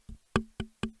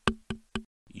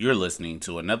You're listening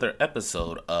to another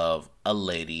episode of A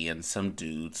Lady and Some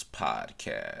Dudes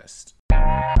podcast.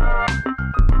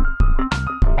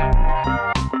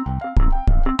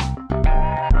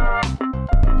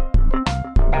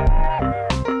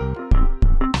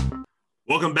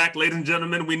 Welcome back, ladies and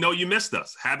gentlemen. We know you missed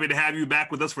us. Happy to have you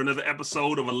back with us for another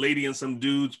episode of A Lady and Some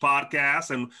Dudes podcast.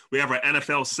 And we have our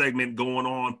NFL segment going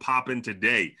on, popping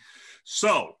today.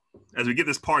 So as we get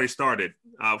this party started,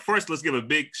 first, let's give a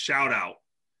big shout out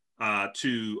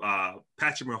to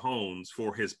Patrick Mahomes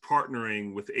for his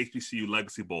partnering with the HBCU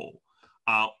Legacy Bowl.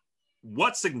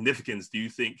 What significance do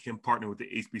you think him partnering with the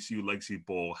HBCU Legacy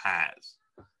Bowl has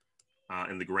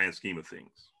in the grand scheme of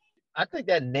things? I think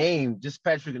that name, just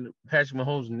Patrick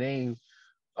Mahomes' name,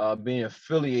 being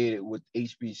affiliated with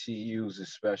HBCUs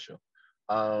is special.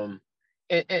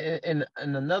 And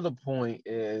another point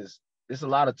is there's a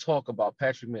lot of talk about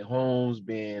Patrick Mahomes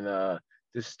being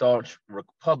this staunch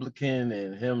Republican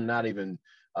and him not even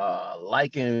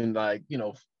liking,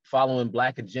 following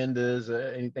Black agendas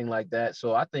or anything like that.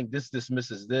 So I think this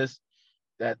dismisses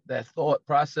that thought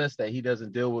process that he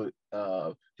doesn't deal with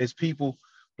his people,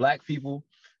 Black people.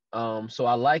 So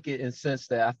I like it in the sense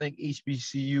that I think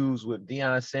HBCUs with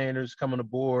Deion Sanders coming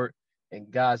aboard and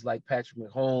guys like Patrick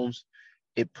Mahomes,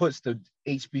 it puts the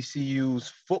HBCUs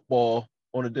football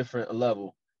on a different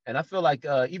level. And I feel like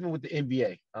even with the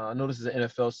NBA, I know this is an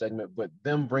NFL segment, but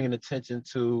them bringing attention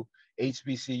to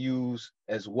HBCUs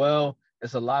as well.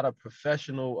 There's a lot of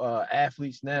professional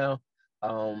athletes now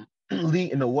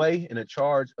leading the way in a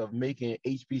charge of making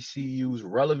HBCUs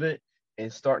relevant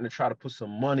and starting to try to put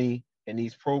some money in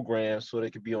these programs so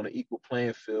they could be on an equal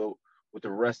playing field with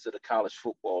the rest of the college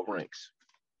football ranks.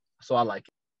 So I like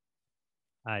it.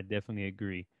 I definitely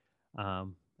agree.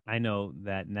 I know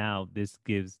that now this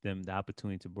gives them the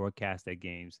opportunity to broadcast their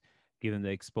games, give them the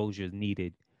exposure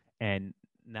needed. And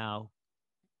now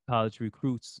college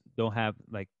recruits don't have,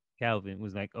 like Calvin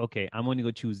was like, okay, I'm only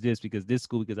going to choose this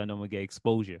school, because I know I'm going to get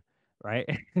exposure, right?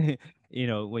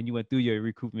 When you went through your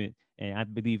recruitment, and I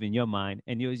believe in your mind,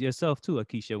 and yourself too,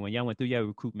 Akeisha, when y'all went through your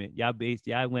recruitment,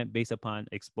 y'all went based upon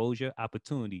exposure,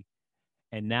 opportunity.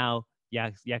 And now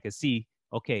y'all can see,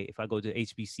 okay, if I go to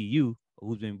HBCU,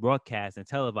 who's been broadcast and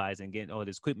televised and getting all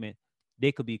this equipment,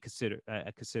 they could be considered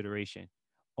a consideration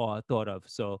or thought of.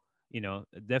 So,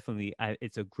 definitely,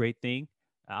 it's a great thing,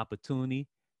 opportunity.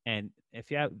 And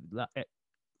if you have,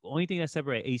 only thing that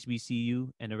separates HBCU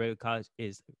and the regular college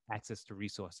is access to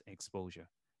resource and exposure.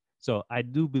 So I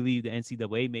do believe the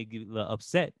NCAA may get a little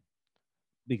upset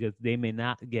because they may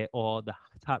not get all the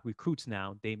top recruits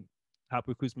now. Top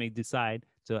recruits may decide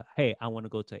to, hey, I want to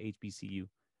go to HBCU.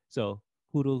 So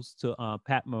kudos to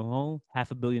Pat Mahomes,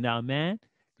 $500 million man.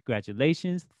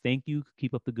 Congratulations. Thank you.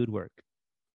 Keep up the good work.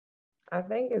 I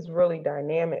think it's really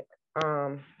dynamic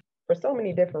for so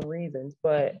many different reasons,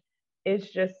 but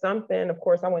it's just something. Of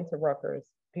course, I went to Rutgers,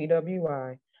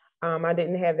 PWI. I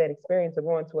didn't have that experience of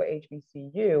going to a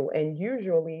HBCU, and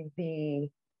usually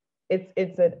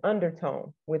it's an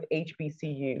undertone with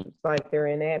HBCUs, like they're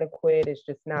inadequate, it's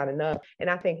just not enough. And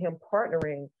I think him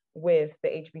partnering with the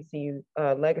HBCU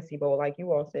Legacy Bowl, like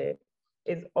you all said,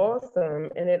 is awesome,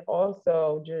 and it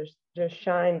also just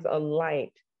shines a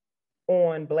light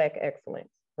on Black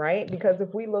excellence, right? Because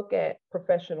if we look at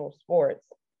professional sports,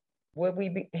 would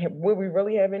we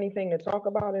really have anything to talk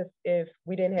about if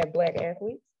we didn't have Black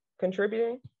athletes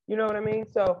contributing? You know what I mean?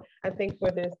 So I think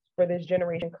for this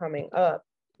generation coming up,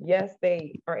 yes,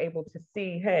 they are able to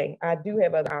see, hey, I do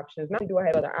have other options. Not only do I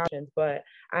have other options, but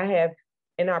I have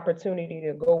an opportunity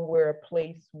to go where a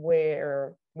place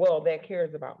where, that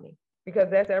cares about me. Because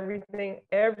that's everything.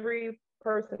 Every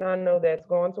person I know that's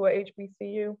gone to a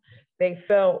HBCU, they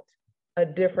felt a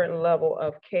different level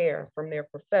of care from their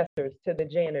professors to the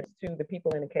janitors to the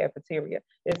people in the cafeteria.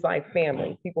 It's like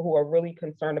family, people who are really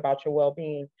concerned about your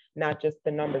well-being, not just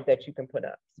the numbers that you can put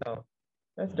up. So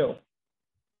that's dope.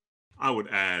 I would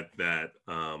add that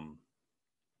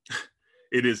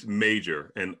it is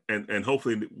major, and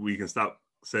hopefully we can stop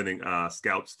sending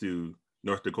scouts to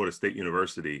North Dakota State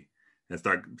University and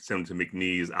start sending to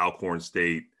McNeese, Alcorn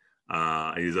State,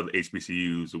 and these other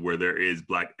HBCUs where there is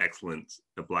Black excellence,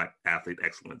 Black athlete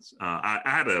excellence. I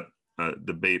had a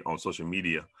debate on social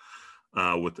media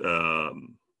with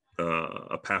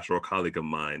a pastoral colleague of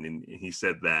mine, and he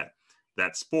said that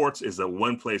sports is the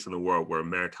one place in the world where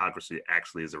meritocracy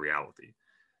actually is a reality.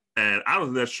 And I don't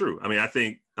think that's true. I mean, I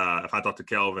think if I talk to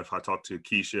Kelvin, if I talk to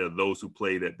Keisha, those who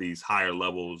played at these higher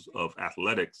levels of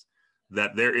athletics,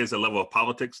 that there is a level of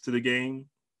politics to the game,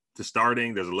 to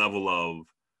starting. There's a level of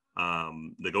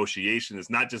negotiation. It's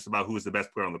not just about who's the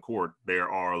best player on the court. There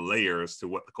are layers to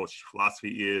what the coach's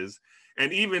philosophy is,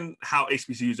 and even how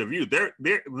HBCUs are viewed.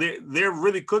 There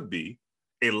really could be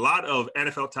a lot of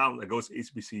NFL talent that goes to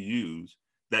HBCUs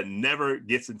that never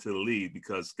gets into the league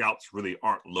because scouts really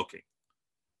aren't looking.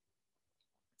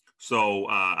 So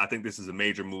I think this is a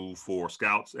major move for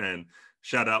scouts, and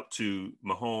shout out to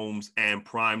Mahomes and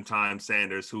Primetime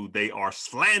Sanders, who they are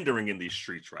slandering in these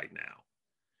streets right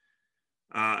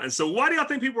now. And so why do y'all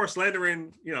think people are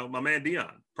slandering, my man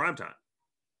Deion, Primetime?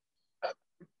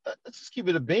 Let's just keep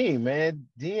it a beam, man.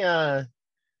 Deion,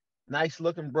 nice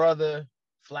looking brother,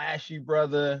 flashy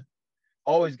brother,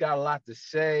 always got a lot to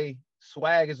say.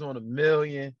 Swag is on a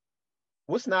million.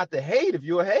 What's not to hate if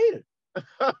you're a hater?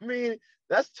 I mean,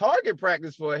 that's target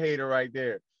practice for a hater right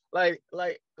there. Like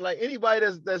anybody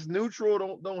that's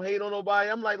neutral, don't hate on nobody.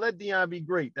 I'm like, let Deion be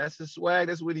great. That's his swag.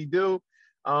 That's what he do.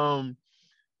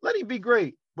 Let him be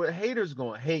great. But haters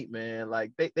gonna hate, man.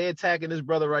 Like they attacking this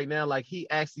brother right now. Like he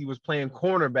actually was playing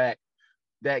cornerback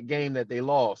that game that they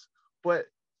lost. But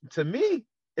to me,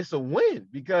 it's a win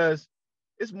because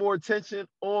it's more attention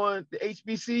on the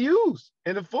HBCUs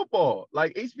in the football.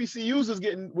 Like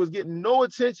HBCUs was getting no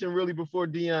attention really before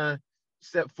Deion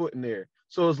stepped foot in there.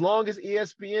 So as long as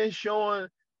ESPN showing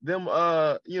them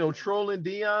trolling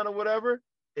Deion or whatever,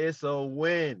 it's a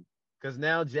win. Because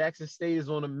now Jackson State is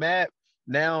on the map.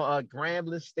 Now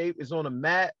Grambling State is on the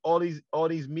map. All these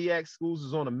MEAC schools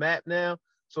is on the map now.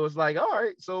 So it's like, all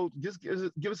right, so just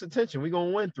give us attention. We're going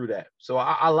to win through that. So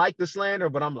I like the slander,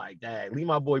 but I'm like, dang, leave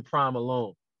my boy Prime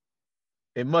alone.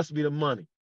 It must be the money.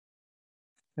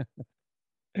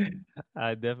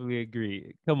 I definitely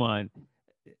agree. Come on.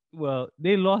 Well,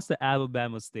 they lost to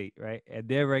Alabama State, right? And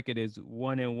their record is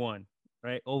 1-1,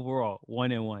 right? Overall,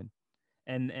 1-1.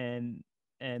 And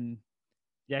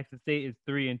Jackson State is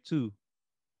 3-2.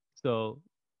 So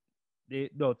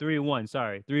 3-1,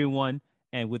 sorry. 3-1.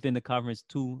 And within the conference,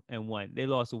 2-1. They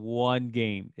lost one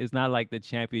game. It's not like the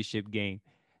championship game.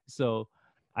 So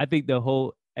I think the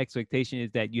whole expectation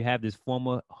is that you have this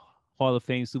former Hall of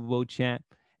Fame Super Bowl champ,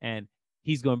 and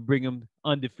he's going to bring him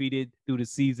undefeated through the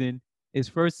season. His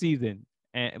first season.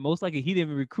 And most likely he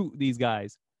didn't recruit these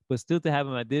guys. But still to have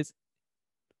him at this,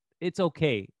 it's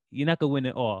okay. You're not going to win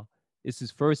it all. It's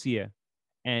his first year.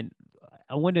 And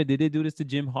I wonder, did they do this to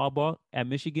Jim Harbaugh at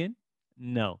Michigan?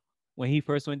 No. When he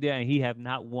first went there, and he have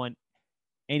not won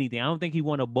anything. I don't think he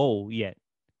won a bowl yet.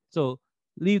 So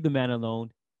leave the man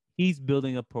alone. He's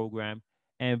building a program,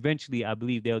 and eventually I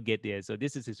believe they'll get there. So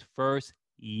this is his first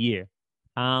year.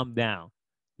 Calm down.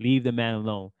 Leave the man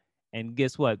alone. And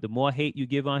guess what? The more hate you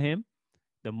give on him,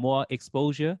 the more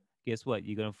exposure. Guess what?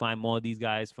 You're gonna find more of these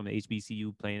guys from the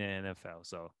HBCU playing in the NFL.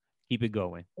 So keep it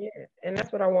going. Yeah, and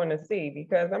that's what I want to see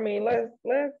because I mean, let's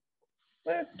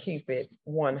keep it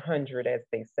 100, as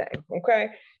they say. Okay,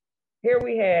 here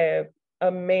we have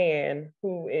a man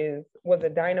who was a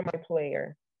dynamite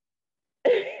player.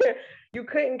 You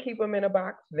couldn't keep him in a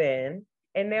box then,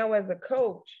 and now as a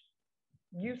coach,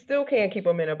 you still can't keep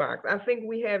him in a box. I think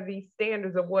we have these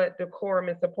standards of what decorum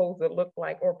is supposed to look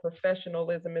like or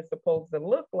professionalism is supposed to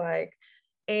look like,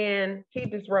 and he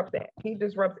disrupts that. He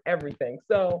disrupts everything.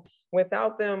 So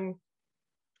without him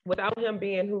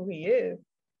being who he is,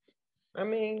 I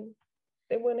mean,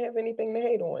 they wouldn't have anything to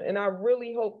hate on. And I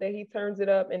really hope that he turns it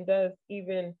up and does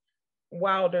even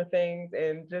wilder things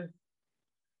and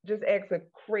just acts a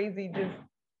crazy,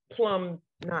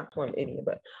 not plum idiot,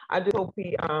 but I just hope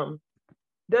he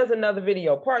does another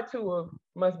video, part 2 of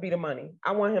Must Be the Money.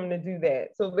 I want him to do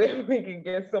that so that we can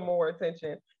get some more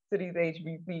attention to these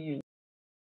HBCUs.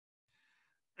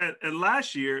 And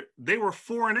last year they were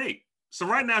 4-8. So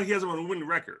right now he hasn't won a winning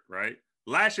record, right?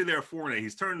 Last year they were 4-8.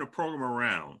 He's turning the program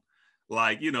around.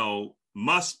 Like,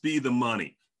 must be the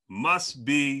money. Must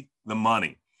be the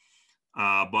money.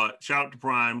 But shout out to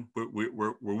Prime.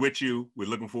 We're with you. We're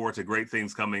looking forward to great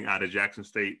things coming out of Jackson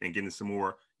State and getting some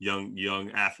more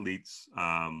young athletes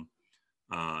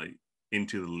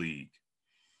into the league.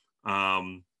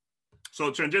 So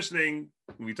transitioning,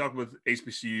 we talked about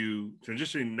HBCU,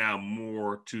 transitioning now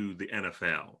more to the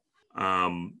NFL.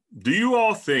 Do you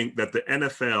all think that the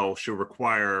NFL should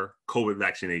require COVID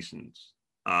vaccinations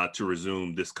to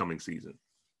resume this coming season?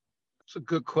 It's a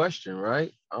good question,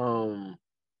 right?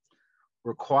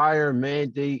 Require,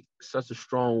 mandate, such a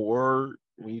strong word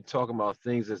when you talk about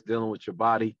things that's dealing with your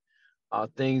body,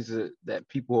 things that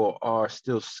people are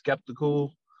still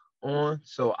skeptical on.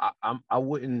 So I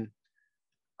would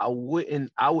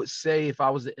say if I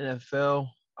was the NFL,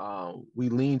 we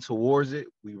lean towards it.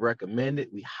 We recommend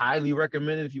it. We highly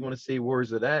recommend it if you want to say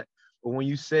words of that. But when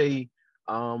you say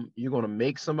you're going to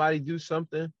make somebody do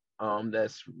something,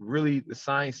 that's really, the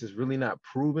science is really not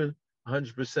proven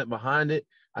 100% behind it,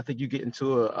 I think you get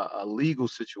into a legal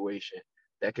situation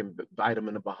that can bite them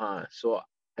in the behind. So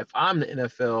if I'm the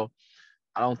NFL,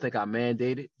 I don't think I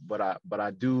mandate it, but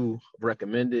I do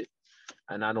recommend it,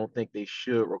 and I don't think they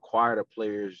should require the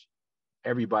players,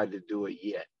 everybody, to do it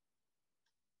yet.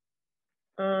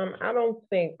 I don't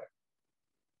think.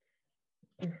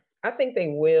 I think they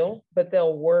will, but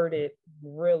they'll word it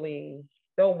really.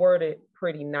 They'll word it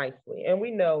pretty nicely, and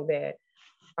we know that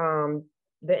um,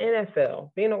 the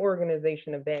NFL, being an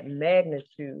organization of that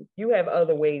magnitude, you have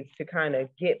other ways to kind of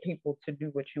get people to do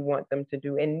what you want them to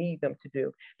do and need them to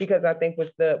do. Because I think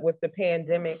with the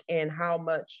pandemic and how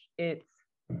much it's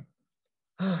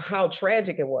how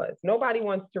tragic it was, nobody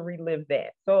wants to relive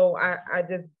that. So I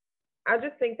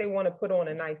just think they want to put on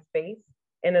a nice face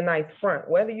and a nice front,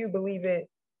 whether you believe it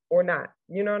or not.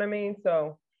 You know what I mean?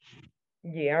 So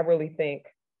yeah, I really think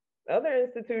other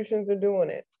institutions are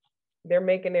doing it. They're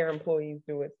making their employees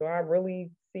do it. So I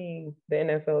really see the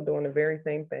NFL doing the very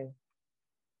same thing.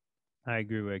 I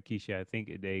agree with Keisha. I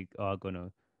think they are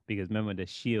gonna, because remember the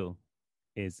Shield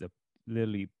is a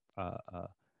literally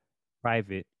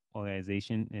private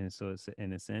organization, and so it's,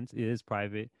 in a sense, it is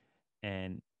private,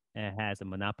 and it has a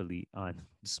monopoly on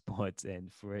sports,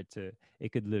 and for it to,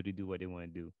 it could literally do what they want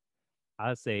to do.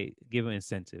 I'd say give an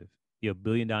incentive. You're $1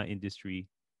 billion industry,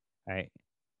 right?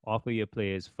 Offer your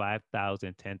players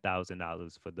 $5,000,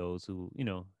 $10,000 for those who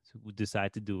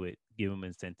decide to do it. Give them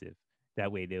incentive.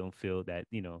 That way they don't feel that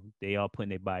they are putting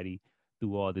their body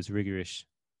through all this rigorous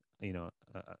you know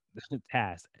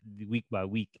task week by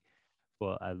week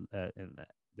for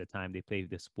the time they play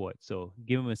the sport. So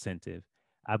give them incentive.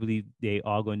 I believe they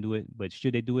are going to do it, but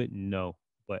should they do it? No.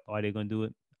 But are they going to do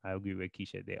it? I agree with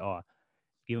Keisha. They are.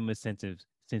 Give them incentives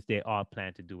since they are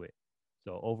planning to do it.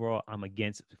 So overall, I'm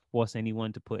against force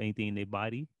anyone to put anything in their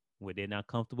body where they're not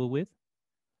comfortable with.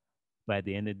 But at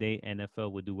the end of the day,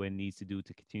 NFL will do what it needs to do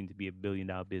to continue to be $1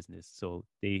 billion business. So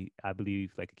I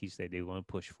believe, like Keisha said, they're going to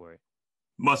push for it.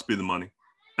 Must be the money.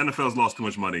 NFL's lost too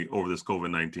much money over this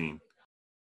COVID-19.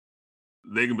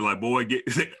 They can be like, boy, get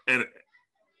and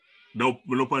no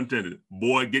pun intended.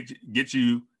 Boy, get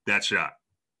you that shot,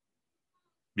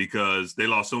 because they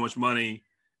lost so much money.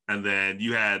 And then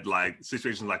you had like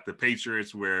situations like the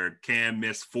Patriots where Cam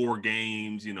missed 4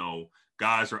 games.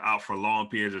 Guys are out for long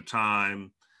periods of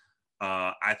time.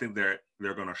 I think they're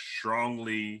going to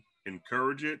strongly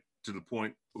encourage it to the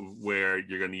point where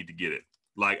you're going to need to get it.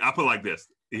 Like, I put it like this.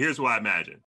 Here's what I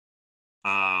imagine.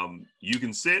 You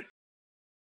can sit,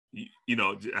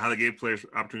 how they gave players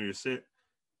opportunity to sit.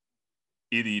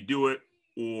 Either you do it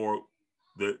or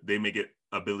they may get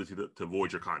ability to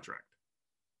void your contract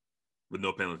with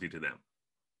no penalty to them.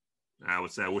 I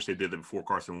would say I wish they did that before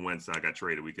Carson Wentz got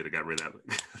traded. We could have got rid of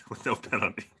that with no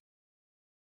penalty.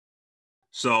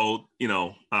 So,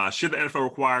 should the NFL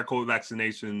require COVID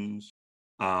vaccinations?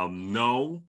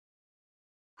 No.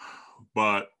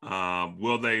 But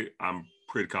will they? I'm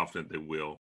pretty confident they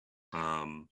will.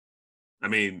 I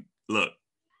mean, look,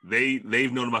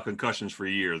 they've known about concussions for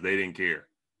years. They didn't care.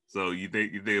 So you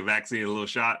think a vaccine, a little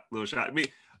shot. I mean,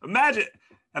 imagine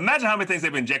how many things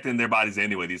they've injected in their bodies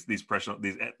anyway. These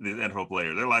NFL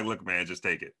players, they're like, look, man, just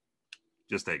take it.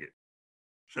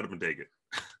 Shut up and take it.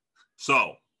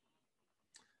 So,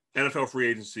 NFL free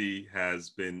agency has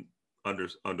been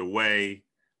underway.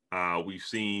 We've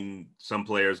seen some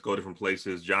players go different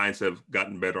places. Giants have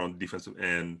gotten better on the defensive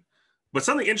end. But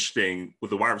something interesting with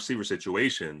the wide receiver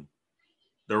situation,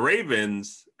 the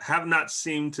Ravens have not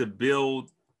seemed to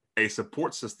build a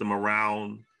support system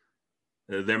around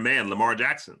their man, Lamar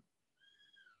Jackson.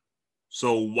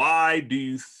 So why do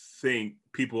you think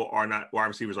wide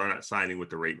receivers are not signing with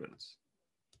the Ravens?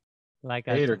 Like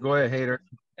Hater, go ahead, Hater.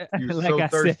 You're like so I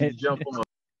thirsty said. to jump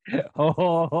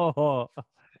on.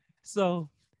 So,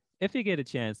 if you get a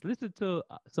chance, listen to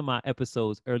some of my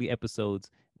early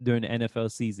episodes during the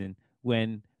NFL season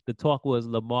when the talk was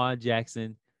Lamar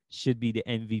Jackson should be the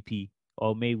MVP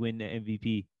or may win the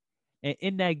MVP. And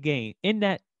in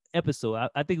that episode,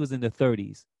 I think it was in the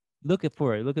 30s. Look at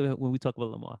when we talk about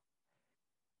Lamar.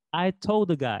 I told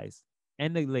the guys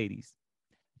and the ladies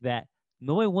that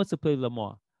no one wants to play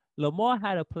Lamar. Lamar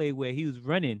had a play where he was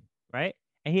running, right?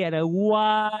 And he had a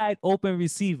wide open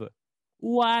receiver.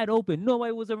 Wide open.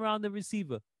 Nobody was around the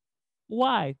receiver.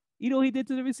 Why? You know what he did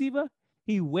to the receiver?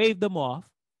 He waved them off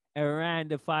and ran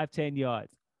the 5-10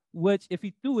 yards. Which, if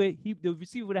he threw it, the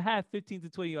receiver would have had 15 to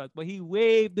 20 yards. But he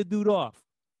waved the dude off.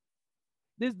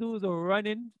 This dude was a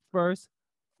running first,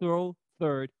 throw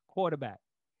third quarterback.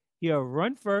 He'll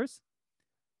run first,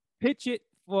 pitch it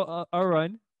for a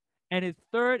run, and his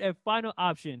third and final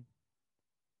option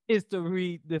is to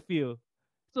read the field.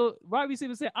 So wide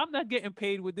receivers say, I'm not getting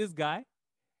paid with this guy.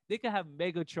 They can have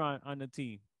Megatron on the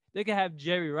team. They can have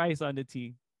Jerry Rice on the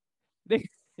team. They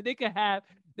they can have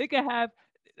they can have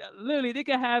literally they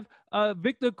can have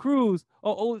Victor Cruz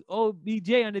or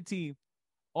OBJ on the team.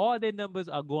 All their numbers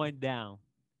are going down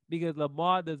because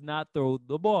Lamar does not throw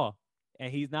the ball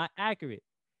and he's not accurate.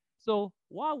 So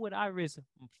why would I risk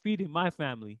feeding my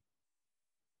family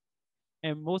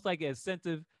and most likely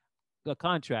incentive a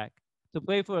contract to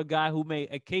play for a guy who may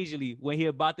occasionally, when he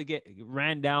about to get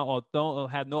ran down or thrown or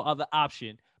have no other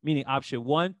option, meaning option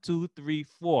 1, 2, 3,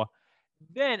 4,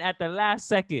 then at the last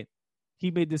second, he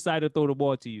may decide to throw the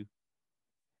ball to you,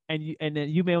 and then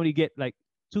you may only get like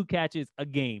 2 catches a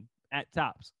game at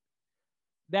tops.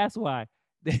 That's why.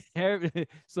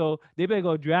 So they better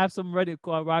go draft some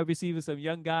wide receivers, some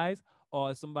young guys,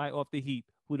 or somebody off the heap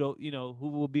who don't, who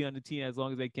will be on the team as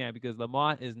long as they can, because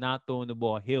Lamar is not throwing the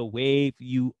ball. He'll wave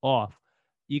you off.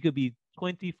 You could be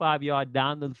 25 yards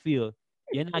down the field.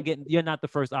 You're not the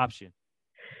first option.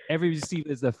 Every receiver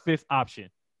is the 5th option.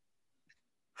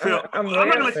 Phil, I'm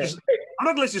not gonna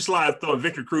let you slide throwing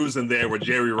Victor Cruz in there with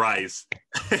Jerry Rice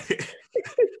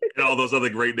and all those other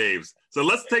great names. So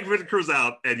let's take Victor Cruz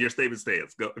out, and your statement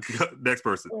stands. Go next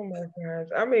person. Oh my gosh!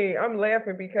 I mean, I'm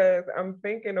laughing because I'm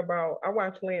thinking about. I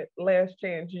watched Last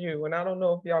Chance U, and I don't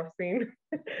know if y'all seen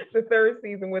the 3rd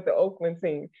season with the Oakland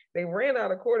team. They ran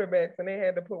out of quarterbacks, and they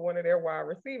had to put one of their wide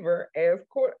receiver as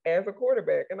a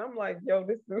quarterback. And I'm like, yo,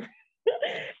 this is.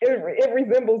 It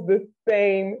resembles the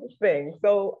same thing.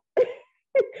 So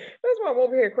that's why I'm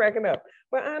over here cracking up.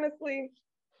 But honestly,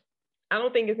 I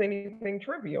don't think it's anything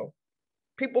trivial.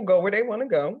 People go where they want to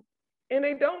go, and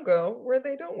they don't go where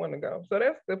they don't want to go. So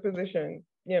that's the position,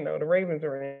 the Ravens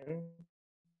are in.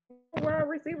 Wide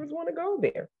receivers want to go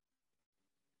there.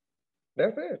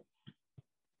 That's it.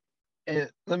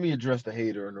 And let me address the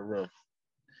hater in the room.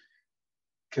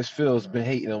 Because Phil's been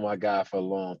hating on my guy for a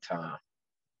long time.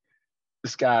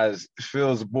 This guy's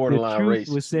Phil's borderline racist.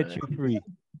 Will set you free.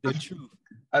 The truth.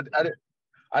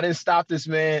 I didn't stop this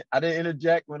man. I didn't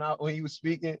interject when he was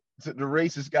speaking. To the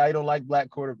racist guy, he don't like black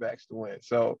quarterbacks to win.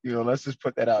 So let's just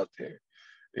put that out there.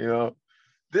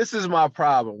 This is my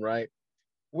problem, right?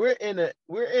 We're in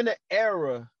an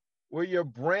era where your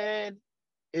brand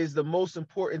is the most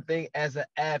important thing as an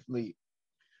athlete.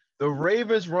 The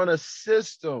Ravens run a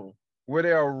system where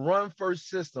they're a run-first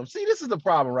system. See, this is the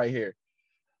problem right here.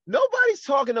 Nobody's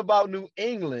talking about New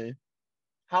England,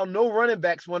 how no running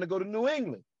backs want to go to New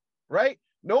England, right?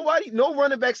 No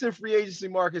running backs in free agency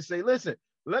market say, listen,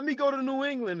 let me go to New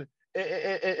England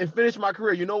and finish my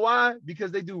career. You know why?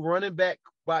 Because they do running back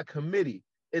by committee.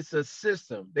 It's a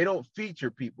system. They don't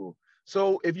feature people.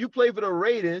 So if you play for the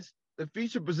Raiders, the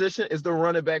feature position is the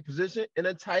running back position and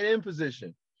a tight end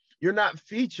position. You're not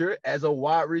featured as a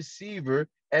wide receiver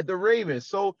at the Ravens.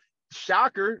 So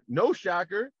shocker, no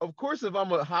shocker. Of course, if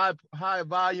I'm a high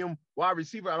volume wide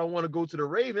receiver, I don't want to go to the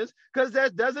Ravens because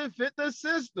that doesn't fit the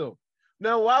system.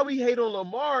 Now, why we hate on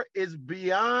Lamar is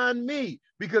beyond me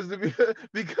because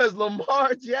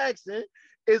Lamar Jackson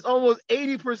is almost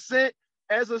 80%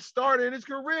 as a starter in his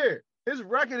career. His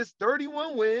record is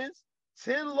 31 wins,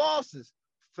 10 losses.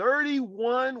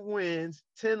 31 wins,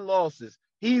 10 losses.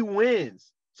 He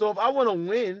wins. So if I want to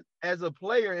win as a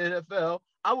player in NFL,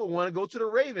 I would want to go to the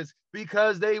Ravens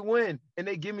because they win and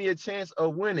they give me a chance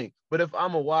of winning. But if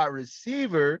I'm a wide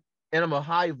receiver and I'm a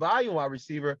high volume wide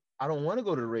receiver, I don't want to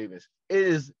go to the Ravens. It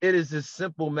is just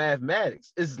simple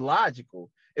mathematics. It's logical.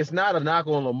 It's not a knock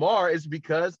on Lamar. It's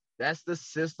because that's the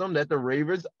system that the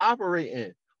Ravens operate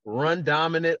in. Run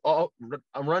dominated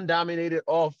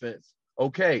offense.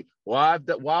 Okay, why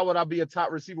would I be a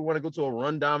top receiver when I go to a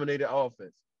run dominated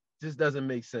offense? Just doesn't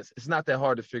make sense. It's not that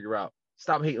hard to figure out.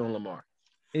 Stop hating on Lamar.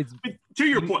 It's to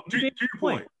your point. To your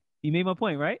point. He made my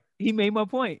point, right? He made my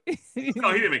point. No, he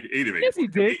didn't make it. Yes, he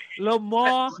did.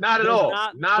 Lamar. Not at all.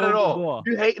 Not at all.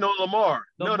 You hating on Lamar.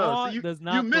 No. So you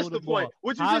missed the point.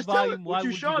 What you just telling, what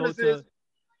you showing us is,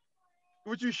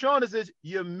 what you showing us is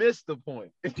you missed the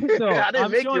point. So, I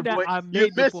didn't make your point. You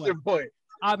missed your point.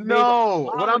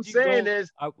 No, what I'm saying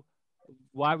is,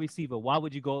 wide receiver. Why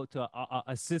would you go to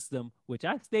a system which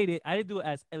I stated? I didn't do it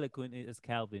as eloquently as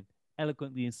Calvin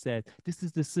eloquently and said, "This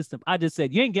is the system." I just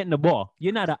said, "You ain't getting the ball.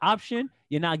 You're not an option.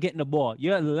 You're not getting the ball.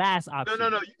 You're a last option."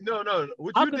 No.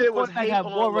 What you did was hate on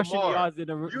Lamar.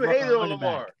 You hated on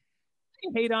Lamar.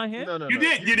 You hate on him. No. You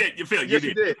did. You feel. Yes,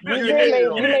 you did. You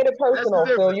made it personal.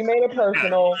 So you made it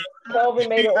personal. Kelvin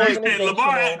made it organizational.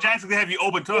 Lamar Jackson can have you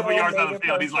open 12 yards down the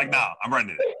field. He's like, "No, I'm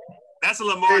running it." That's a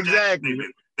Lamar Jackson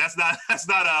statement. That's not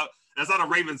a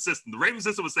Raven system. The Raven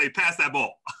system would say, "Pass that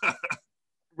ball."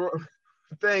 Bro,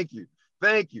 thank you.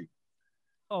 Thank you.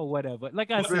 Oh, whatever.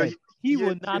 Like I Phil, said, he you're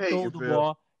will not throw hating, the Phil.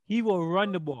 ball. He will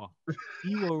run the ball.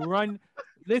 He will run.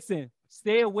 Listen,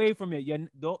 stay away from it.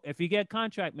 If you get a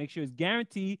contract, make sure it's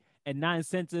guaranteed and not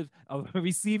incentive of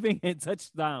receiving and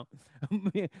touchdown.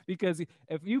 Because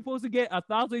if you're supposed to get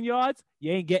 1,000 yards,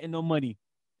 you ain't getting no money.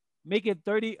 Make it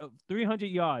 300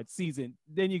 yards season,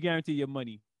 then you guarantee your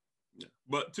money. Yeah.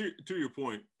 But to your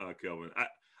point, Kelvin,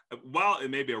 while it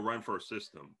may be a run first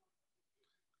system,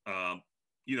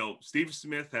 Steve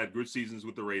Smith had good seasons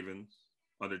with the Ravens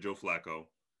under Joe Flacco.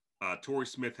 Torrey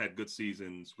Smith had good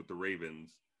seasons with the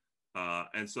Ravens.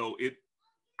 And so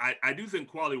I do think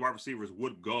quality wide receivers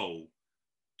would go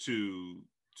to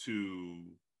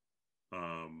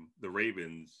the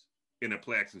Ravens in a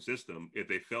play action system if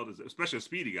they felt as, especially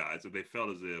speedy guys, if they felt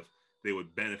as if they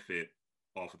would benefit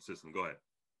off of the system. Go ahead.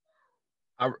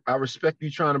 I respect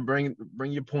you trying to bring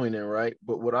your point in, right?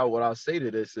 But what I'll say to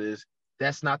this is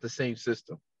that's not the same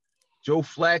system. Joe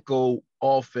Flacco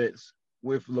offense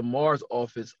with Lamar's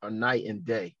offense are night and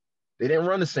day. They didn't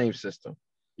run the same system.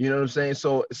 You know what I'm saying?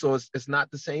 So it's not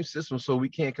the same system, so we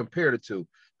can't compare the two.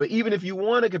 But even if you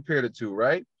want to compare the two,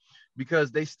 right?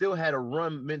 Because they still had a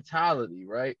run mentality,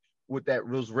 right? With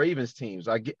those Ravens teams.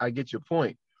 I get your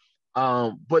point.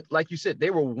 But like you said,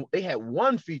 they had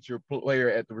one feature player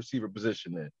at the receiver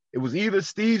position then. It was either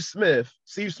Steve Smith.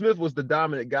 Steve Smith was the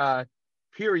dominant guy,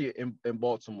 period, in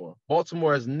Baltimore.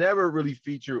 Baltimore has never really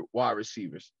featured wide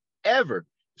receivers, ever.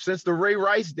 Since the Ray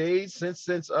Rice days, since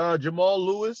Jamal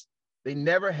Lewis, they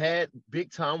never had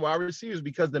big-time wide receivers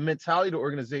because the mentality of the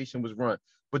organization was run.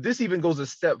 But this even goes a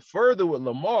step further with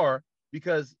Lamar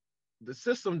because the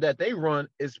system that they run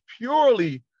is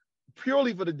purely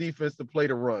for the defense to play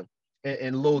the run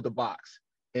and load the box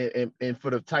and for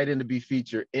the tight end to be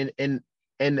featured. And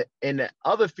the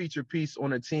other feature piece on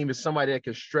the team is somebody that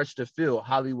can stretch the field,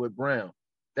 Hollywood Brown.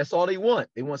 That's all they want.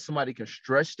 They want somebody who can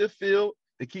stretch the field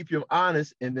to keep you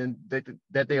honest, and then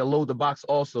that they'll load the box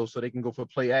also so they can go for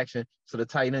play action so the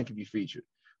tight end can be featured.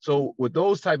 So with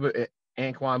those type of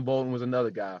Anquan Bolton was another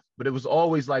guy, but it was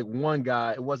always like one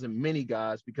guy. It wasn't many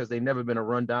guys because they never been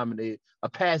a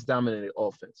pass dominated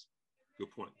offense.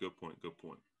 Good point.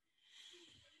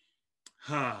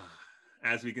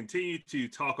 As we continue to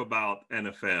talk about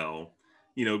NFL,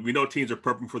 we know teams are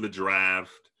prepping for the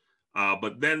draft,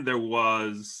 but then there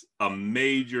was a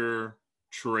major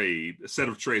set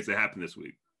of trades that happened this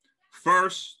week.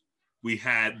 First, we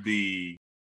had the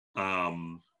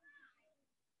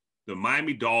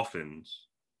Miami Dolphins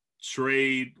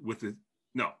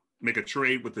make a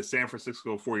trade with the San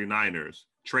Francisco 49ers,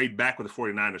 trade back with the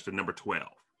 49ers to number 12.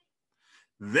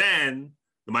 Then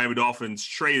the Miami Dolphins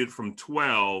traded from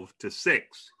 12 to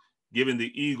 6, giving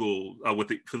the Eagles, with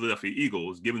the Philadelphia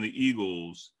Eagles, giving the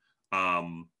Eagles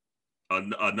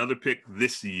another pick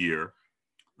this year,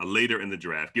 later in the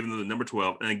draft, giving them the number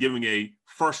 12, and then giving a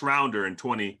first rounder in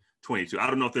 2022. I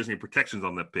don't know if there's any protections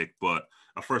on that pick, but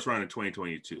a first round in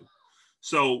 2022.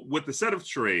 So with the set of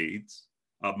trades,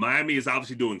 Miami is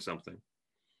obviously doing something.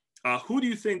 Who do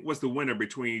you think was the winner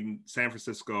between San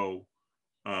Francisco,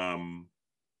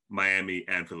 Miami,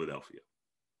 and Philadelphia?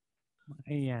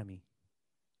 Miami.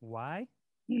 Why?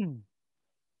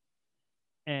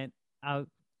 And I'll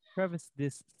preface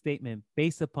this statement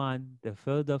based upon the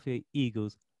Philadelphia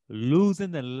Eagles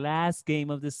losing the last game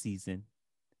of the season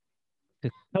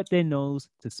to cut their nose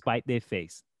to spite their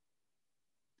face.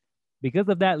 Because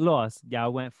of that loss,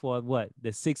 y'all went for what? The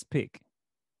 6th pick.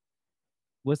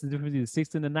 What's the difference between the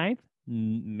 6th and the 9th?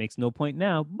 Makes no point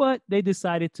now, but they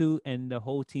decided to, and the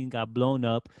whole team got blown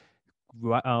up.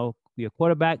 Your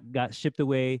quarterback got shipped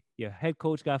away. Your head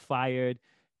coach got fired.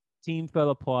 Team fell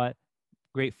apart.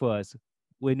 Great for us.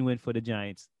 Win-win for the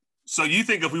Giants. So you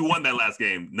think if we won that last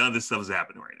game, none of this stuff is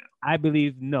happening right now? I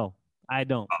believe no. I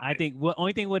don't. Okay. I think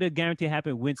only thing would have guaranteed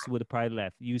happen, Wentz would have probably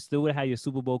left. You still would have had your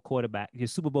Super Bowl quarterback, your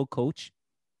Super Bowl coach.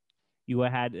 You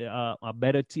would have had a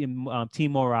better team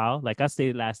morale, like I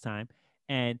stated last time,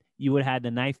 and you would have had the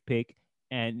 9th pick,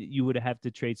 and you would have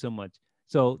to trade so much.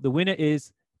 So the winner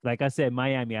is, like I said,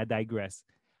 Miami. I digress.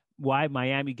 Why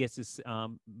Miami gets this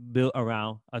built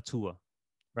around a Tua,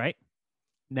 right?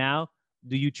 Now,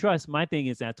 do you trust? My thing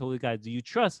is, I told you guys, do you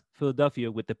trust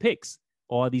Philadelphia with the picks?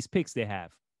 All these picks they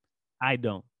have. I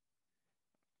don't.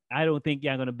 I don't think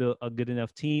y'all gonna build a good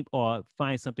enough team or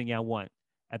find something y'all want.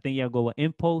 I think y'all go with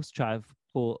impulse, try to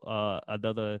pull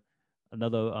another,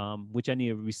 which I need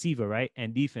a receiver, right?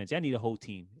 And defense. I need a whole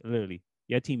team, literally.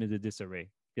 Your team is a disarray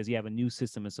because you have a new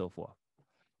system and so forth.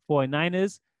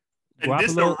 49ers, and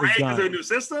disarray because of a new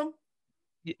system?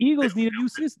 The Eagles need a new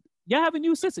system. Y'all have a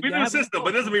new system. We have a system, but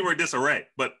it doesn't mean we're disarray.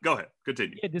 But go ahead,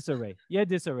 continue. Yeah,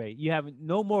 disarray. You have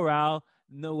no morale.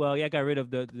 No, well, yeah, got rid of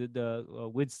the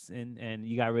wits and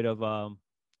you got rid of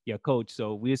your coach.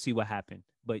 So we'll see what happened.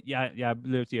 But yeah,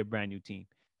 literally a brand new team.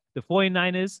 The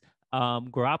 49ers,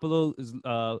 Garoppolo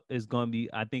is going to be,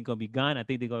 I think, going to be gone. I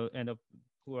think they're going to end up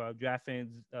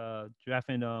drafting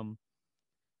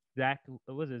Zach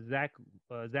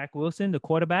Wilson, the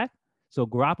quarterback. So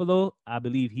Garoppolo, I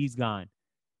believe he's gone.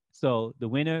 So the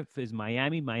winner is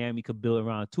Miami. Miami could build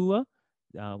around Tua,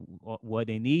 what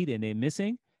they need and they're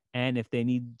missing. And if they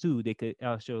need to, they could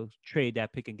also trade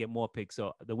that pick and get more picks.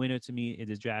 So the winner to me in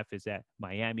this draft is that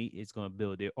Miami is going to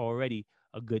build. They're already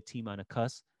a good team on the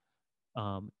cusp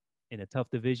in a tough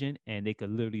division, and they could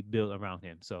literally build around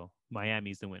him. So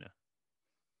Miami's the winner.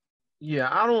 Yeah,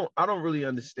 I don't really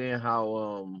understand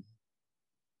how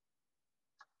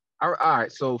all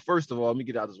right, so first of all, let me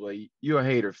get out this way. You're a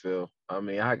hater, Phil. I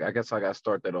mean, I guess I got to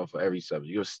start that off for every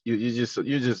subject.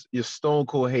 You're stone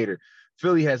cold hater.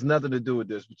 Philly has nothing to do with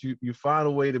this, but you find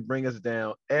a way to bring us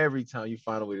down every time. You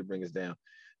find a way to bring us down.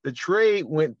 The trade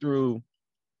went through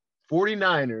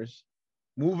 49ers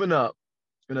moving up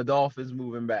and the Dolphins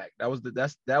moving back. That was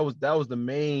the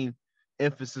main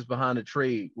emphasis behind the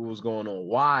trade. What was going on?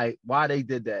 Why they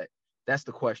did that? That's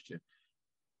the question.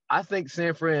 I think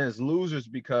San Fran is losers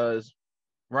because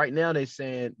right now they're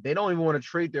saying they don't even want to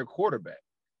trade their quarterback.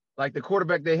 Like the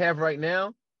quarterback they have right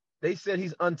now, they said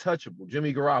he's untouchable,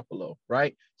 Jimmy Garoppolo,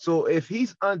 right? So if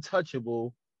he's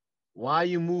untouchable, why are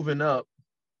you moving up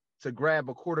to grab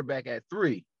a quarterback at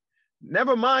 3?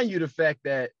 Never mind you the fact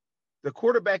that the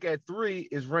quarterback at 3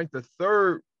 is ranked the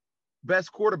 3rd best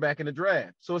quarterback in the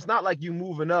draft. So it's not like you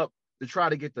moving up to try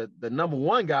to get the number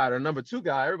 1 guy or number 2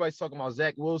 guy. Everybody's talking about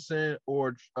Zach Wilson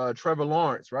or Trevor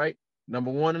Lawrence, right?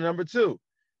 Number 1 and number 2.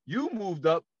 You moved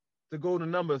up to go to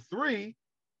number 3,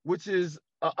 which is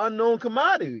an unknown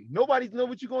commodity. Nobody knows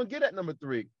what you're going to get at number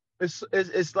 3.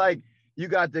 It's like you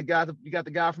got the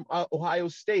guy from Ohio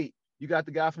State. You got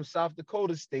the guy from South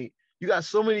Dakota State. You got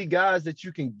so many guys that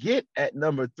you can get at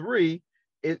number 3.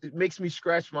 It makes me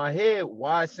scratch my head.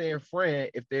 Why San Fran,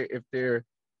 if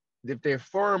they're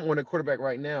firm on a quarterback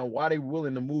right now, why are they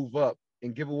willing to move up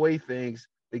and give away things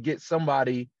to get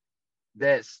somebody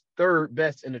that's 3rd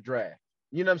best in the draft?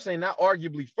 You know what I'm saying? Not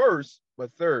arguably 1st,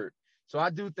 but 3rd. So I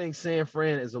do think San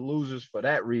Fran is a losers for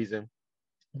that reason.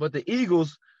 But the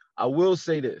Eagles, I will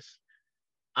say this.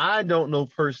 I don't know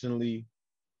personally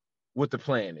what the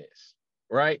plan is,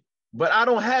 right? But I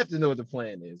don't have to know what the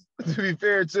plan is, to be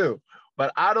fair too.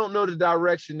 But I don't know the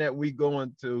direction that we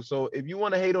going to. So if you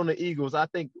want to hate on the Eagles, I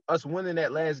think us winning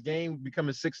that last game,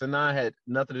 becoming 6-9, had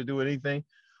nothing to do with anything.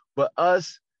 But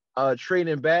us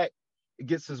trading back, it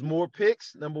gets us more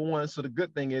picks, number 1. So the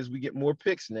good thing is we get more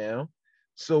picks now,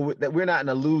 so that we're not in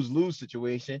a lose-lose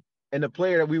situation. And the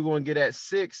player that we want to get at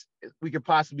 6, we could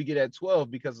possibly get at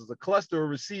 12 because it's a cluster of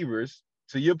receivers.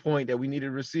 To your point that we need a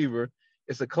receiver,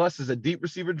 it's a deep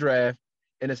receiver draft,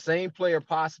 and the same player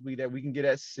possibly that we can get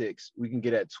at 6, we can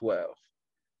get at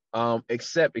 12,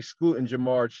 except excluding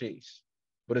Jamar Chase.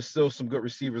 But there's still some good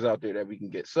receivers out there that we can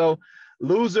get. So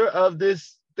loser of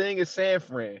this thing is San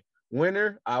Fran.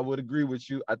 Winner, I would agree with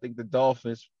you. I think the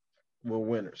Dolphins were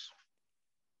winners.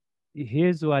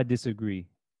 Here's where I disagree.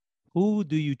 Who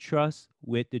do you trust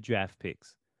with the draft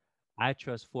picks? I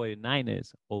trust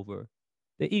 49ers over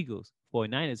the Eagles.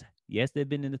 49ers, yes, they've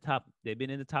been in the top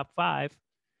 5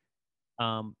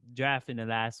 draft in the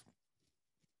last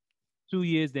 2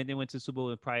 years. Then they went to Super Bowl,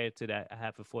 and prior to that, I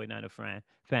have a 49er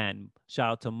fan.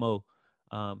 Shout out to Mo.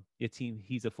 Your team,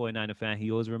 he's a 49er fan.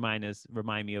 He always remind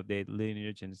me of their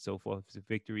lineage and so forth,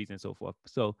 victories and so forth.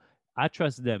 So I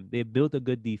trust them. They built a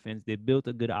good defense. They built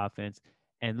a good offense,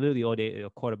 and literally all they a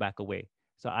quarterback away.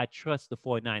 So I trust the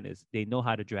 49ers. They know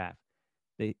how to draft.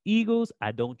 The Eagles,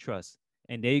 I don't trust.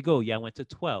 And there you go. Y'all went to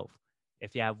 12.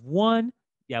 If you have 1,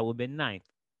 y'all would have been 9th.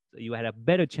 So you had a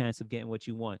better chance of getting what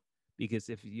you want, because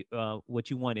if you what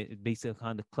you wanted is based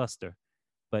on the cluster.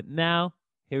 But now,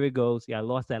 here it goes. Y'all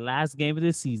lost that last game of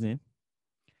the season.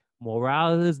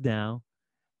 Morale is down.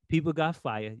 People got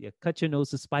fired. You cut your nose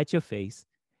to spite your face,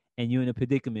 and you're in a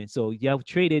predicament. So you have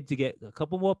traded to get a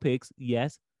couple more picks,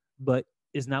 yes, but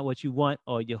it's not what you want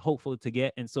or you're hopeful to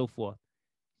get, and so forth.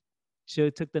 Should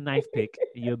have took the 9th pick,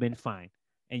 and you'd have been fine.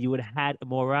 And you would have had a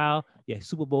morale. Yeah,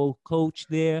 Super Bowl coach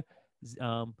there.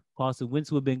 Carson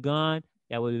Wentz would have been gone.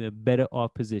 That would have been a better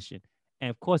off position. And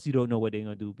of course, you don't know what they're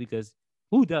gonna do, because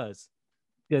who does?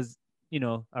 Because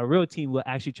a real team will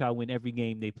actually try to win every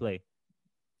game they play.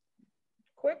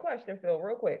 Quick question, Phil,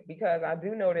 real quick, because I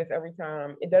do notice every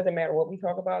time, it doesn't matter what we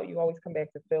talk about, you always come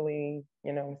back to Philly,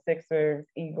 Sixers,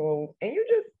 Eagles, and you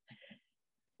just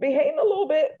be hating a little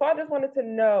bit. So I just wanted to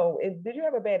know, did you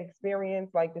have a bad experience?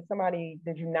 Like, did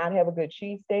you not have a good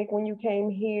cheesesteak when you came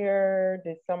here?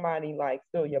 Did somebody like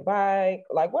steal your bike?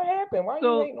 Like, what happened? Why are you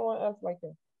So hating on us like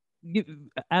that?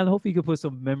 I hope you could put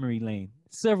some memory lane.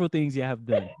 Several things you have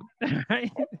done.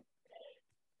 Right?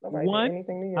 Nobody did One,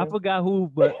 anything to I you. forgot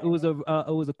who, but it was a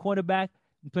cornerback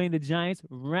playing the Giants,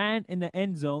 ran in the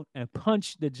end zone and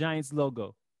punched the Giants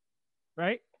logo.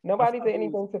 Right? I Nobody forgot did who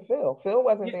was. anything to Phil. Phil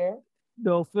wasn't Yeah, there.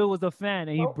 no, Phil was a fan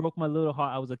and he Oh, broke my little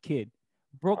heart. I was a kid.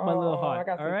 Broke my little oh, I heart.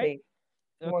 got All some right. tape.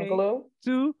 You want Okay. glue?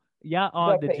 Two, y'all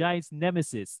are Duct the tape. Giants'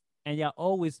 nemesis, and y'all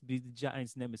always be the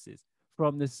Giants' nemesis.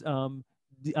 From this, Deshaun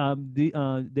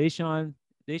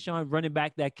running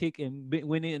back that kick and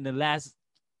winning in the last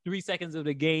 3 seconds of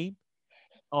the game,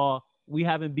 or we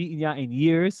haven't beaten y'all in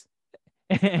years.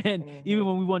 And even Mm-hmm.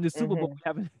 when we won the Super Bowl,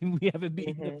 Mm-hmm. we haven't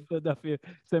beaten the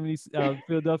Mm-hmm.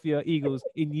 Philadelphia Eagles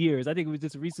in years. I think it was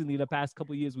just recently, the past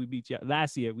couple of years, we beat you.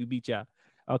 Last year we beat you.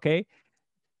 Okay.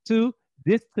 Two,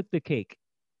 this took the cake.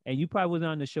 And you probably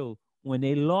wasn't on the show when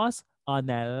they lost on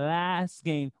that last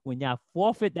game, when y'all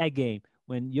forfeit that game,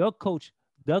 when your coach,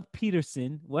 Doug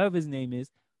Peterson, whatever his name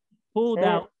is, pulled Mm.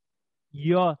 out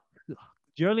your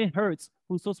Jalen Hurts,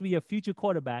 who's supposed to be your future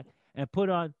quarterback, and put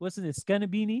on, what's in it,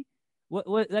 Scanabini?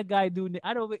 What that guy doing?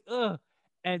 I don't,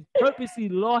 and purposely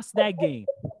lost that game.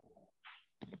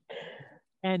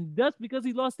 And just because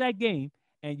he lost that game,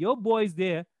 and your boys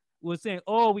there were saying,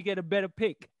 "Oh, we get a better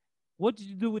pick." What did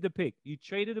you do with the pick? You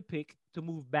traded a pick to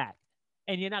move back,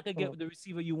 and you're not gonna Mm. get the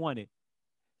receiver you wanted.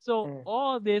 So Mm.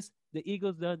 all this, the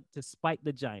Eagles done to spite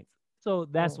the Giants. So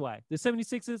that's Mm. why the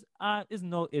 76ers is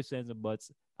no ifs, ands, and buts.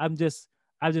 I just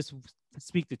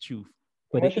speak the truth.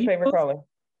 But the What's your favorite Eagles, color?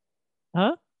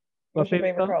 huh? My What's your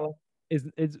favorite favorite color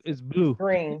color? is blue.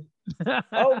 Green.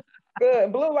 Oh,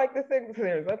 good. Blue like the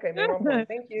Sixers. Okay, made my point.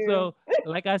 Thank you. So,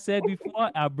 like I said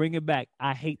before, I'll bring it back.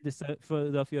 I hate the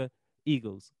Philadelphia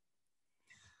Eagles.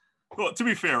 Well, to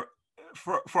be fair,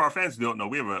 for our fans who don't know,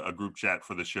 we have a group chat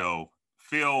for the show.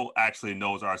 Phil actually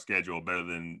knows our schedule better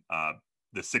than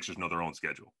the Sixers know their own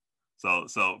schedule. So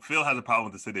Phil has a problem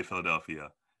with the city of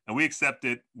Philadelphia, and we accept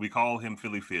it. We call him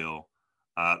Philly Phil.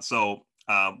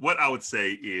 What I would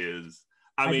say is,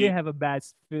 I did have a bad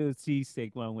Philly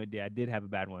cheesesteak one with there. I did have a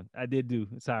bad one. I did do.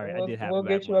 Sorry, I did have a We'll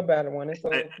bad get you a one. better one. And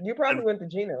so and, you probably and went to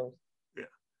Geno's. yeah,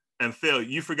 and Phil,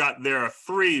 you forgot there are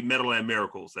 3 Meadowland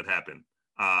miracles that happened.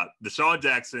 Deshaun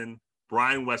Jackson,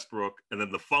 Brian Westbrook, and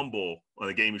then the fumble on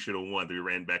the game he should have won that he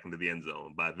ran back into the end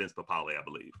zone by Vince Papale, I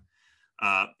believe.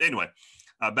 Anyway,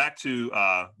 back to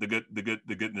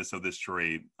the goodness of this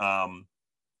trade.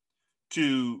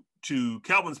 To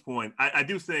Calvin's point, I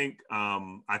do think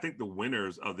I think the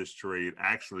winners of this trade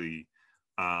actually,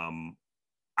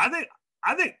 I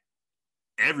think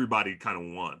everybody kind of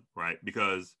won, right?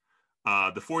 Because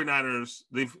the 49ers,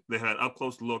 they've had an up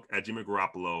close look at Jimmy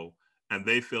Garoppolo, and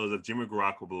they feel as if Jimmy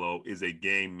Garoppolo is a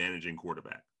game managing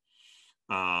quarterback.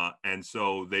 And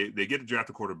so they get to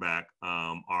draft a quarterback.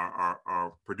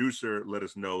 Our producer let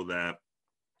us know that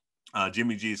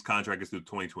Jimmy G's contract is through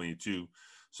 2022.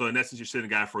 So in essence, you're sitting a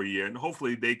guy for a year, and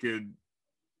hopefully they could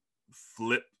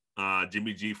flip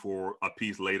Jimmy G for a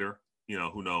piece later. You know,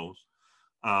 who knows?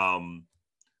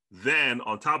 Then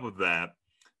on top of that,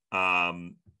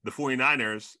 the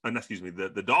 49ers,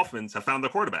 the Dolphins have found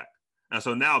their quarterback. And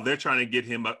so now they're trying to get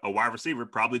him a wide receiver,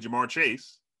 probably Jamar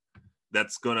Chase,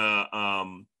 that's going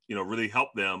to, really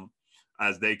help them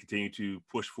as they continue to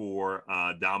push for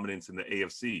dominance in the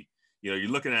AFC. You're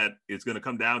looking at, it's going to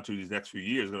come down to these next few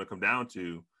years, it's going to come down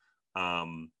to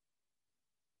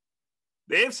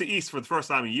the AFC East for the first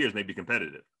time in years may be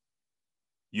competitive.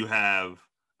 You have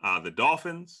the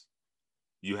Dolphins,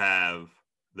 you have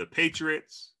the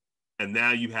Patriots, and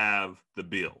now you have the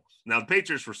Bills. Now the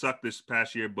Patriots were sucked this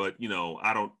past year, but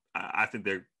I think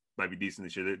they might be decent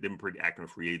this year. They've been pretty active in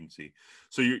free agency.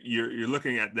 So you're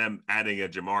looking at them adding a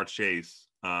Jamar Chase,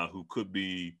 who could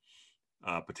be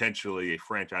potentially a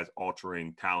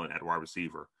franchise-altering talent at wide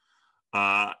receiver.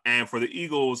 And for the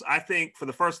Eagles, I think for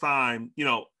the first time,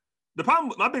 my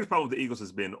biggest problem with the Eagles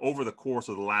has been over the course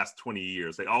of the last 20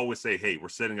 years, they always say, hey, we're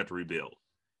setting up to rebuild.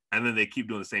 And then they keep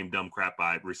doing the same dumb crap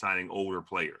by resigning older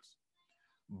players.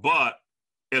 But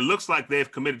it looks like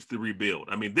they've committed to the rebuild.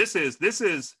 I mean, this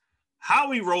is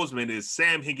Howie Roseman is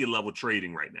Sam Hinkie level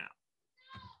trading right now,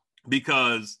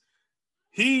 because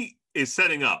he is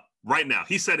setting up right now.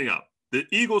 He's setting up. The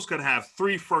Eagles could have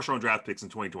 3 first-round draft picks in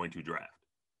 2022 draft.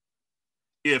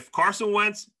 If Carson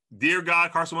Wentz, dear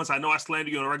God, Carson Wentz, I know I slander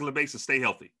you on a regular basis, stay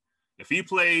healthy. If he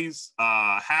plays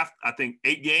 8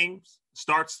 games,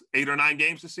 starts 8 or 9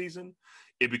 games this season,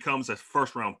 it becomes a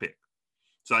first-round pick.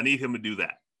 So I need him to do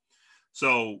that.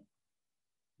 So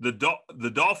the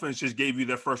Dolphins just gave you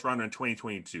their first rounder in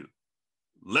 2022.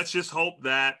 Let's just hope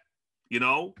that,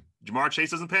 Jamar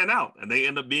Chase doesn't pan out and they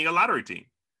end up being a lottery team.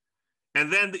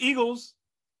 And then the Eagles,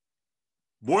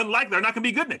 more than likely, they're not going to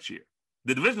be good next year.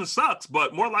 The division sucks,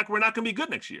 but more likely we're not going to be good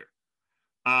next year.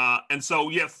 And so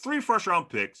you have 3 first-round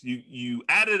picks. You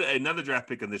added another draft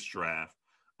pick in this draft.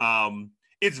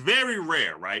 It's very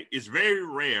rare, right? It's very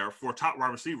rare for top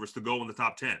wide receivers to go in the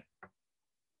top 10.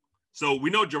 So we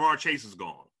know Jamar Chase is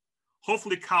gone.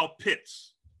 Hopefully Kyle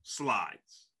Pitts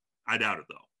slides. I doubt it,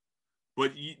 though.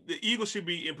 But the Eagles should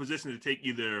be in position to take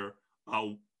either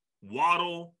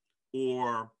Waddle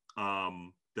or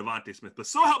Devontae Smith. But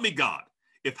so help me God,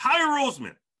 if Howie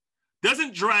Roseman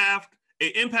doesn't draft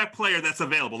an impact player that's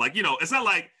available, it's not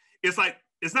like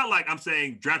I'm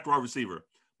saying draft wide receiver,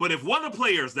 but if one of the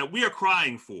players that we are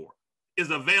crying for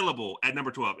is available at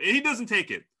number 12 and he doesn't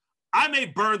take it, I may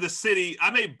burn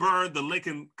the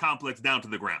Lincoln complex down to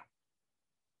the ground.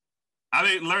 I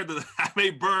may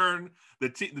burn the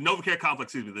NovaCare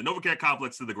complex, the NovaCare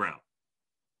complex to the ground.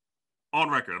 On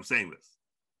record, I'm saying this.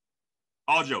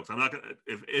 All jokes. I'm not gonna.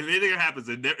 If anything happens,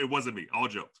 it wasn't me. All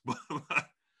jokes. But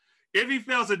if he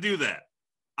fails to do that,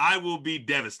 I will be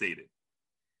devastated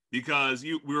because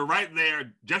we were right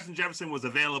there. Justin Jefferson was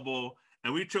available,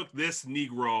 and we took this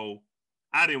Negro.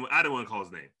 I didn't want to call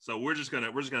his name, so we're just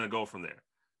gonna go from there.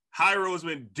 Howie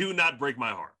Roseman, do not break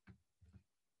my heart.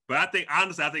 But I think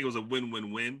it was a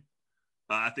win-win-win.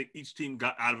 I think each team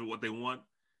got out of it what they want.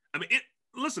 I mean,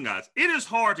 listen, guys, it is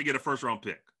hard to get a first-round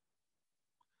pick.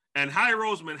 And Howie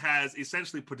Roseman has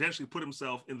essentially potentially put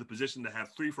himself in the position to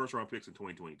have 3 first-round picks in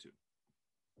 2022.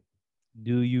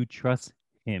 Do you trust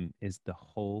him is the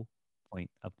whole point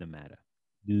of the matter.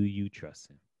 Do you trust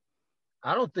him?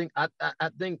 I don't think I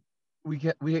think we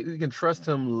can trust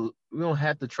him. We don't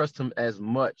have to trust him as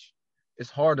much. It's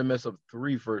hard to mess up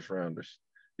 3 first-rounders.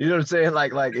 You know what I'm saying?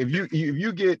 Like if you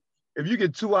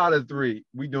get 2 out of 3,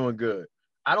 we doing good.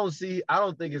 I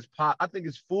think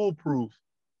it's foolproof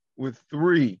with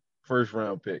 3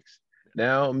 first-round picks.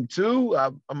 Now 2,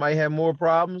 I might have more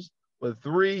problems, but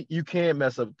 3, you can't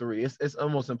mess up 3. It's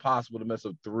almost impossible to mess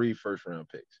up 3 first-round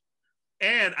picks.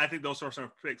 And I think those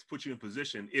first-round picks put you in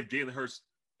position if Jalen Hurts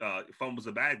fumbles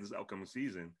a bag this upcoming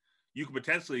season, you could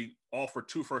potentially offer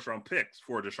 2 first-round picks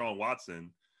for Deshaun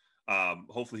Watson.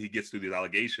 Hopefully he gets through these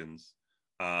allegations.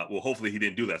 Hopefully he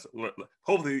didn't do that.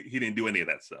 Hopefully he didn't do any of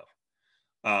that stuff.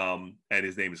 And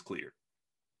his name is cleared.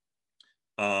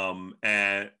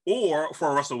 Or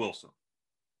for Russell Wilson.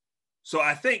 So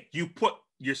I think you put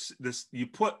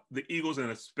the Eagles in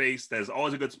a space that is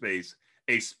always a good space,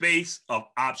 a space of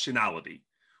optionality.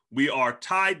 We are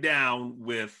tied down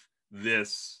with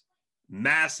this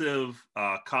massive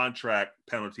contract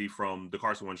penalty from the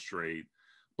Carson Wentz trade,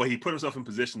 but he put himself in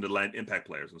position to land impact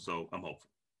players, and so I'm hopeful.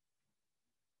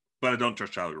 But I don't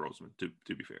trust Charlie Roseman,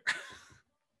 to be fair.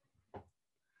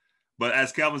 But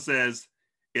as Kelvin says,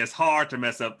 it's hard to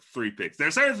mess up 3 picks. There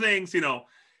are certain things,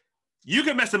 you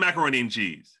can mess up macaroni and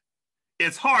cheese.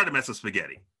 It's hard to mess up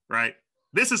spaghetti, right?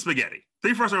 This is spaghetti.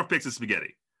 3 first-round picks is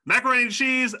spaghetti. Macaroni and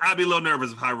cheese, I'd be a little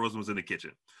nervous if Howie Roseman was in the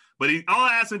kitchen. But all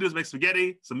I asked him to do is make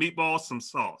spaghetti, some meatballs, some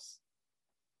sauce.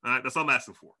 All right, that's all I'm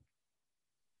asking for.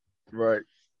 Right.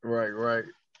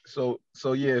 So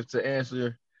yeah, to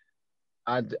answer,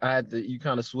 I had to. You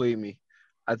kind of swayed me.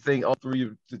 I think all 3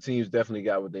 of the teams definitely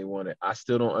got what they wanted. I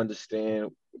still don't understand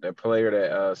that player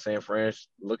that San Fran's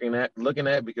looking at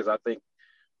because I think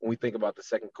when we think about the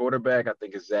second quarterback, I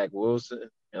think it's Zach Wilson,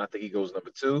 and I think he goes number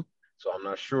 2. So I'm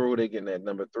not sure who they're getting at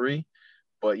number 3.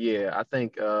 But yeah, I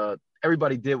think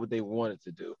everybody did what they wanted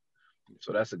to do.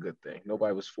 So that's a good thing.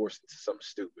 Nobody was forced into something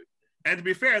stupid. And to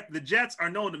be fair, the Jets are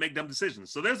known to make dumb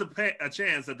decisions. So there's a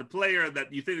chance that the player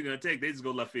that you think they're going to take, they just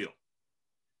go left field.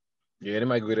 Yeah, they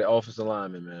might go get an offensive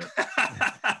lineman, man.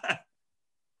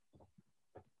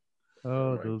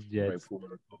 Oh, right. Those Jets.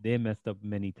 They messed up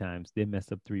many times. They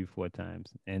messed up 3 or 4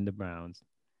 times. And the Browns.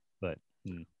 But,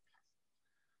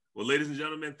 Well, ladies and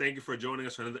gentlemen, thank you for joining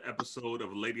us for another episode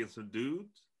of Lady and Some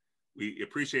Dudes. We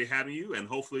appreciate having you. And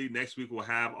hopefully next week we'll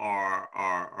have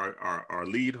our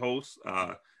lead host,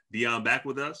 Dion, back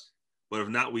with us. But if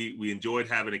not, we enjoyed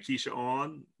having Akeisha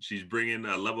on. She's bringing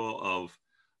a level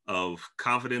of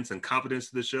confidence and competence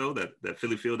to the show that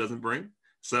Philly Field doesn't bring.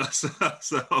 So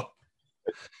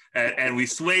and we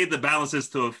swayed the balances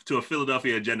to a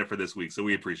Philadelphia agenda for this week. So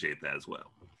we appreciate that as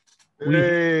well.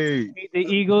 Hey. We hate the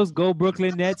Eagles, go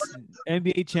Brooklyn Nets,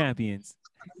 NBA champions.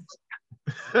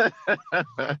 That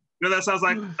sounds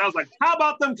like, how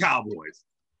about them Cowboys?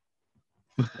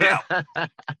 Yeah.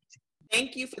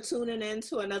 Thank you for tuning in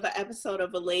to another episode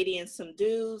of A Lady and Some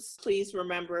Dudes. Please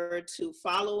remember to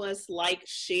follow us, like,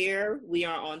 share. We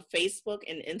are on Facebook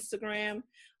and Instagram.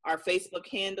 Our Facebook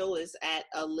handle is at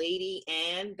A Lady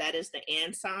and, that is the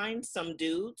and sign, Some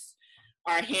Dudes.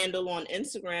 Our handle on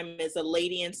Instagram is A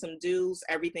Lady and Some Dudes.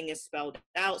 Everything is spelled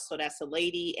out, so that's A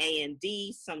Lady, A and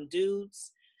D, Some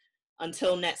Dudes.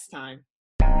 Until next time.